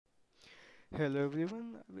Hello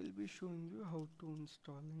everyone, I will be showing you how to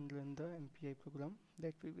install and run the MPI program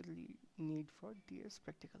that we will need for DS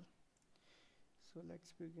practical. So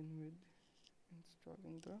let's begin with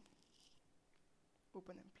installing the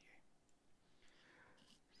openmpi.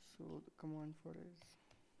 So the command for is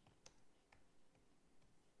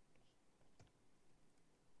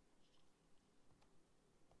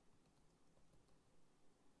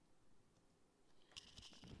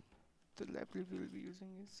the library we will be using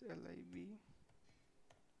is lib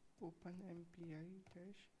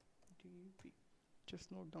openmpi-dev.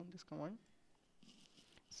 Just note down this command.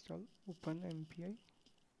 Install openmpi-dev.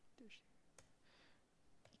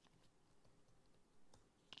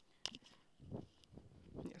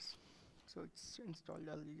 Yes, so it's installed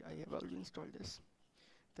already. I have already installed this.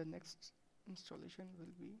 The next installation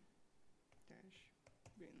will be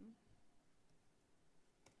 -bin.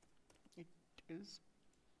 It is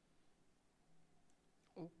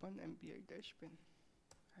openmpi-bin.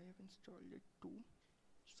 I have installed it too.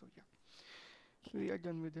 So yeah, we are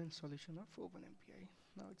done with the installation of openmpi.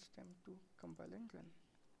 Now it's time to compile and run.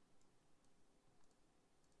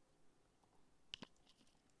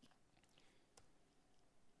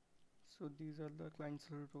 So these are the client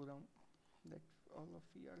server program that all of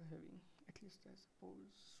we are having, at least I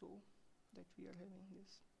suppose so, that we are having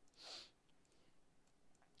this.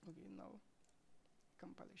 Okay, now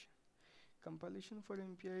compilation. Compilation for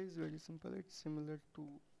MPI is very simple. It's similar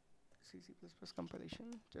to C++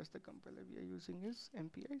 compilation, just the compiler we are using is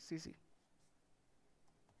mpicc.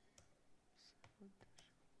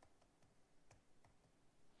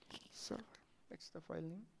 Server, that's the file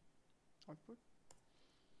name, output.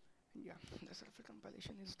 And yeah, the server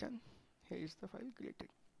compilation is done. Here is the file created.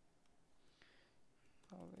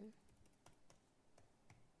 Now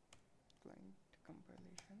client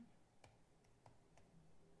compilation,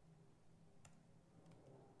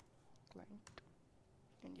 client,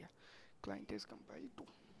 and yeah, client is compiled too.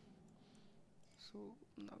 So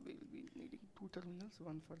now we will be needing two terminals,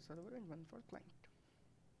 one for server and one for client.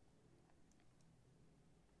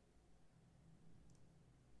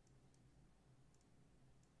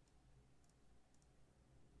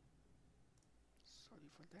 Sorry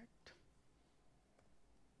for that.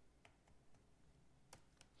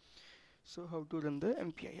 So how to run the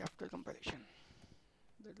MPI after compilation?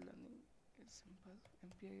 The running is simple.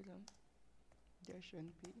 MPI run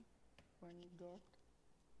 -np one dot.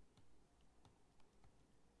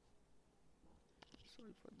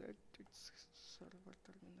 Sorry for that. It's server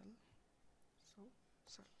terminal. So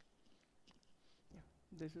server. Yeah,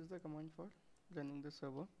 this is the command for running the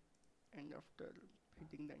server. And after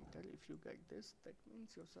hitting the enter, if you get this, that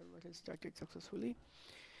means your server has started successfully.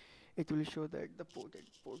 It will show that the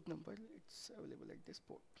port number it's available at this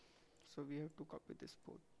port. So we have to copy this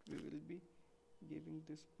port. We will be giving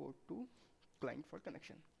this port to client for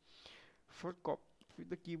connection. For with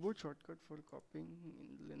the keyboard shortcut for copying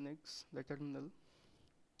in Linux, the terminal,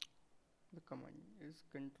 the command is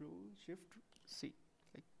Control Shift C.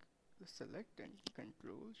 Like select and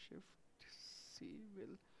Control Shift C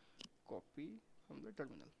will copy from the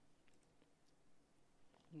terminal.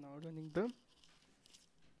 Now running the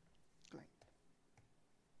client.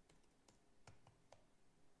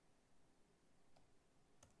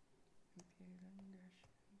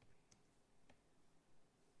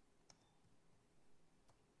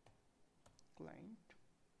 Client,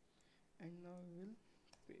 and now we will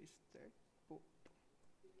paste that port.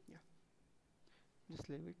 Yeah, just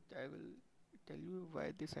leave it. I will tell you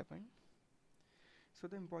why this happened. So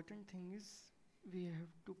the important thing is we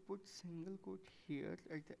have to put single quote here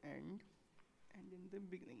at the end and in the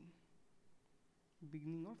beginning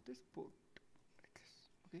of this port address.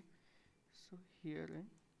 Okay, so here and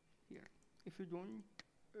here. If you don't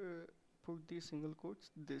put these single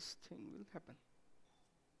quotes, this thing will happen.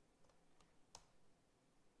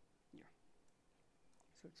 Yeah,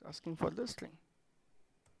 so it's asking for the string.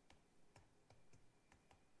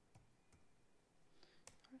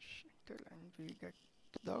 Enter, and we get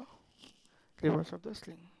the reverse of the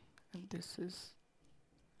string, and this is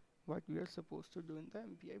what we are supposed to do in the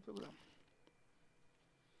MPI program.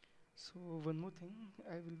 So one more thing,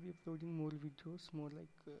 I will be uploading more videos, more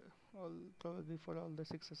like probably for all the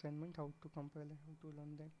 6 assignment, how to compile and how to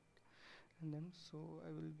learn that and them. So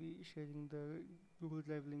I will be sharing the Google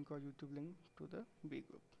Drive link or YouTube link to the B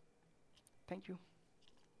group. Thank you.